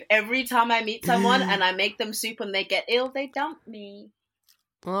heartbreak move. Every time I meet someone and I make them soup and they get ill, they dump me.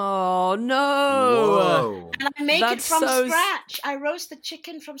 Oh, no. Whoa. And I make it from scratch. I roast the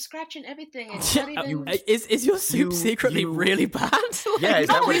chicken from scratch and everything. It's not even... Is your soup secretly really bad? Yeah,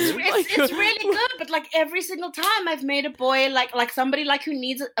 no, it's really good. But like every single time I've made a boy, like somebody like who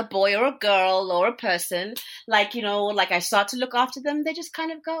needs a boy or a girl or a person, like, you know, like I start to look after them, they just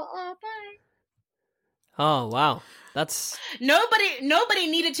kind of go, oh, bye. Oh, wow. That's nobody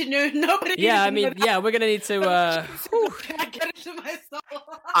needed to know. We're gonna need to. I get into my soul.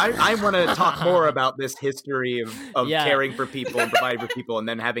 I want to talk more about this history of caring for people and providing for people, and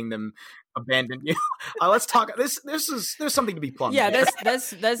then having them abandon you. Let's talk. There's something to be plumbed. Yeah, there's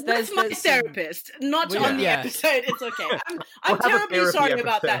my therapist, not on the episode. It's okay. I'm terribly sorry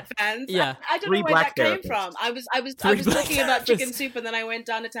about that, fans. Yeah, I don't know where that came from. I was talking about chicken soup, and then I went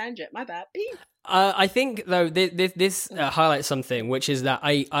down a tangent. My bad. I think though this highlights something, which is that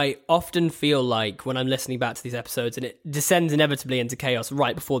I often feel like when I'm listening back to these episodes, and it descends inevitably into chaos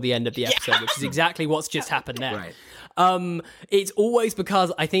right before the end of the episode, which is exactly what's just happened there. Right. It's always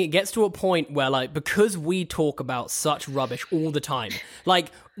because I think it gets to a point where, like, because we talk about such rubbish all the time,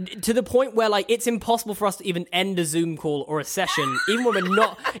 like to the point where like it's impossible for us to even end a Zoom call or a session, even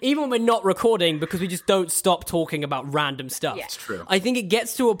when we're not recording, because we just don't stop talking about random stuff. It's true. I think it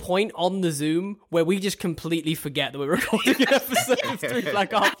gets to a point on the Zoom where we just completely forget that we're recording an episode of Three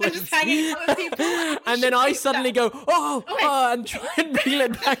Black Halflings. And then I suddenly go, and try and reel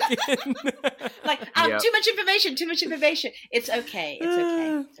it back in. Too much information. It's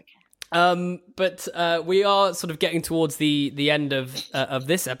okay. But we are sort of getting towards the end of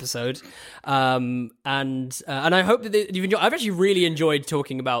this episode, and I hope that you've enjoyed. I've actually really enjoyed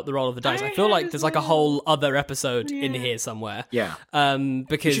talking about the roll of the dice. I feel like there's like a whole other episode in here somewhere. Yeah.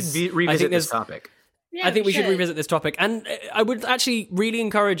 Because we should revisit this topic. Yeah, I think we should revisit this topic, and I would actually really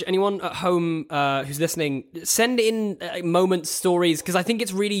encourage anyone at home who's listening, send in moments, stories, because I think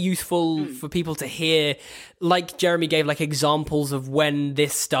it's really useful for people to hear, like Jeremy gave, like examples of when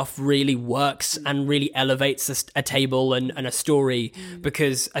this stuff really works and really elevates a table and a story,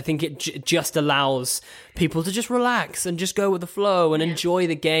 because I think it just allows people to just relax and just go with the flow and enjoy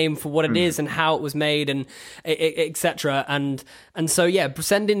the game for what it is and how it was made, and etc. And so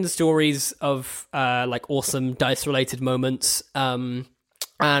send in the stories of like awesome dice related moments, and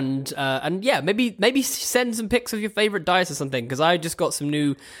maybe send some pics of your favorite dice or something, because we just got some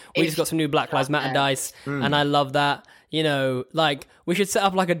new Black Lives Matter dice, and I love that. You know, like, we should set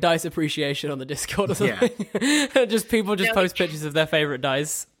up like a dice appreciation on the Discord or something. just people post pictures of their favorite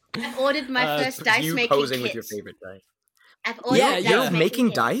dice. I've ordered my first dice you making posing kit. with your favorite dice. I've ordered you're making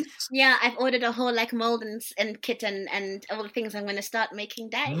dice? Yeah, I've ordered a whole like mold and kit and all the things. I'm going to start making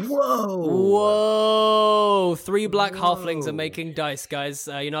dice. Whoa! 3 black halflings are making dice, guys.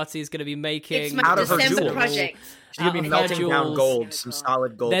 Unati is going to be making... It's my December project. She's going to be melting down gold, some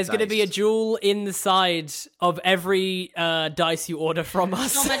solid gold. There's going to be a jewel in the side of every dice you order from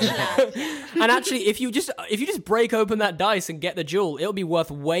us. So much love. And actually, if you just break open that dice and get the jewel, it'll be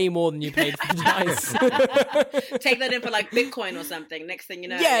worth way more than you paid for the dice. Take that in for like Bitcoin or something. Next thing you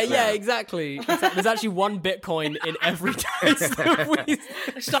know. Yeah, exactly. There's actually 1 Bitcoin in every dice that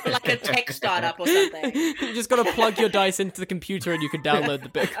we... Start like a tech startup or something. You just got to plug your dice into the computer and you can download the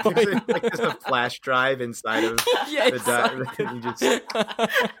Bitcoin. Like just a flash drive inside of... Yeah, the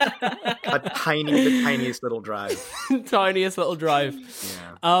tiniest little drive. Tiniest little drive.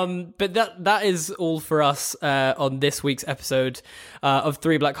 Yeah. But that is all for us on this week's episode of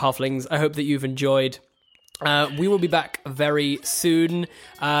 3 Black Halflings. I hope that you've enjoyed. We will be back very soon,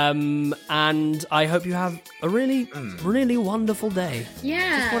 and I hope you have a really, really wonderful day.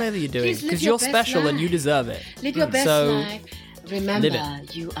 Yeah. Just whatever you're doing, Just live because your you're best special and life. you deserve it. Live your best So, life. Remember,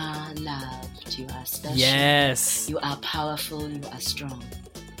 live you are loved. You are special. Yes. You are powerful. You are strong.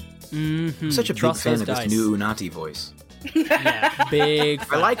 Mm-hmm. Such a Trust big fan those of this dice. new Unati voice. Yeah, big.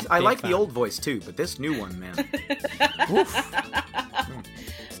 I like big the fan. old voice too, but this new one, man.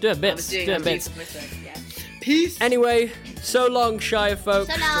 Let's do a bit. I was doing Do a bit. for myself, yeah. Peace. Anyway, so long, Shire folk.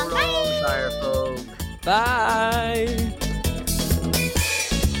 So long. So long, Shire folk. Bye.